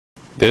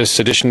This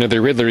edition of the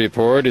Ridley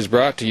Report is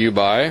brought to you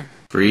by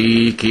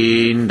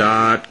Keene.com.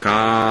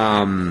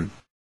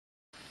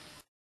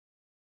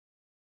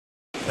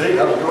 Hey,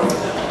 how's it going?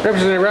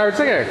 Representative Roberts,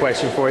 I got a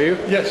question for you.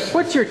 Yes.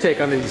 What's your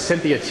take on the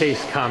Cynthia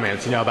Chase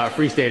comments, about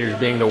Free Staters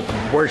being the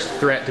worst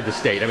threat to the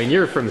state? I mean,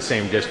 you're from the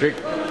same district.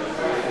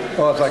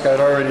 Well, it's like I'd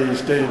already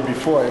stated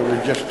before. It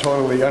was just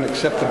totally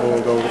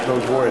unacceptable,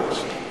 those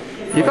words.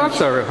 You thought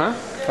so, huh?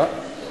 Huh?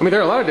 I mean,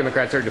 there are a lot of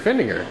Democrats that are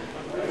defending her.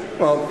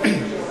 Well,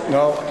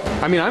 no.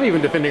 I mean, I'm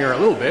even defending her a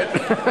little bit.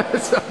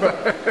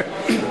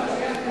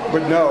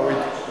 But no,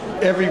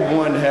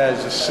 everyone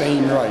has the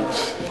same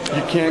rights.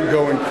 You can't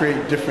go and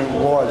create different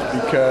laws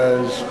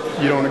because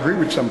you don't agree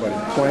with somebody.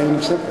 Plain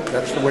and simple.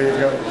 That's the way it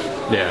goes.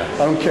 Yeah.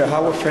 I don't care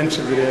how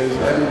offensive it is.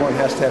 Everyone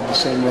has to have the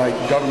same right.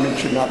 Government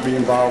should not be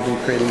involved in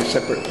creating a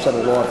separate set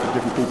of laws for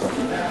different people.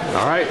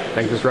 All right.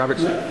 Thanks, Mr.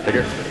 Roberts. Take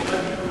care.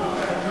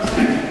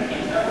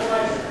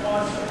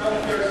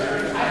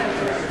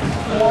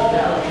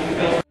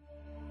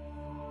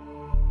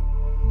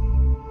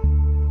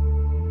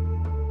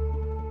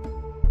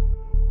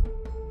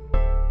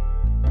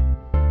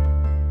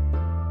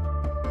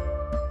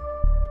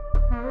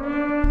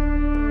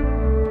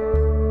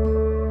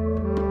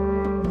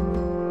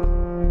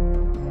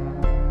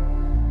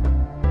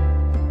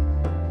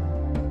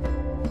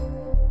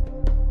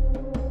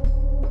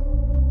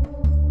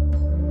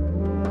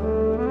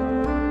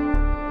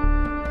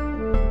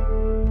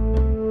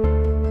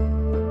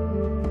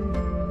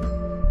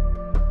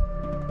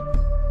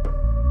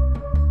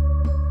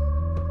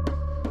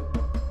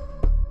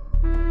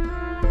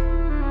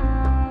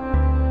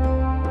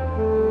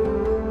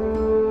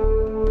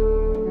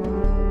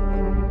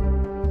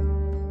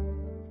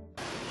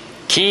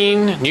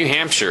 Keene, New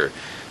Hampshire,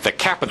 the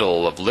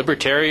capital of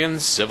libertarian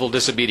civil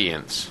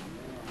disobedience.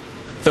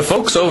 The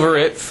folks over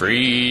at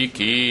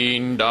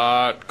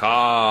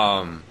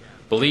freekeene.com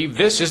believe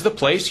this is the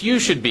place you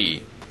should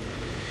be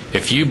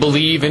if you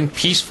believe in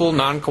peaceful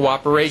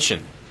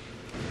non-cooperation.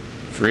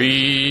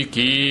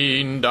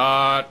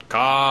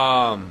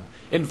 freekeene.com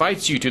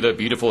invites you to the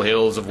beautiful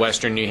hills of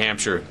western New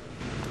Hampshire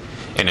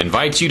and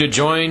invites you to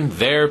join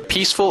their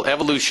peaceful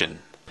evolution.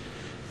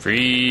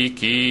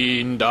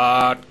 freekeene.com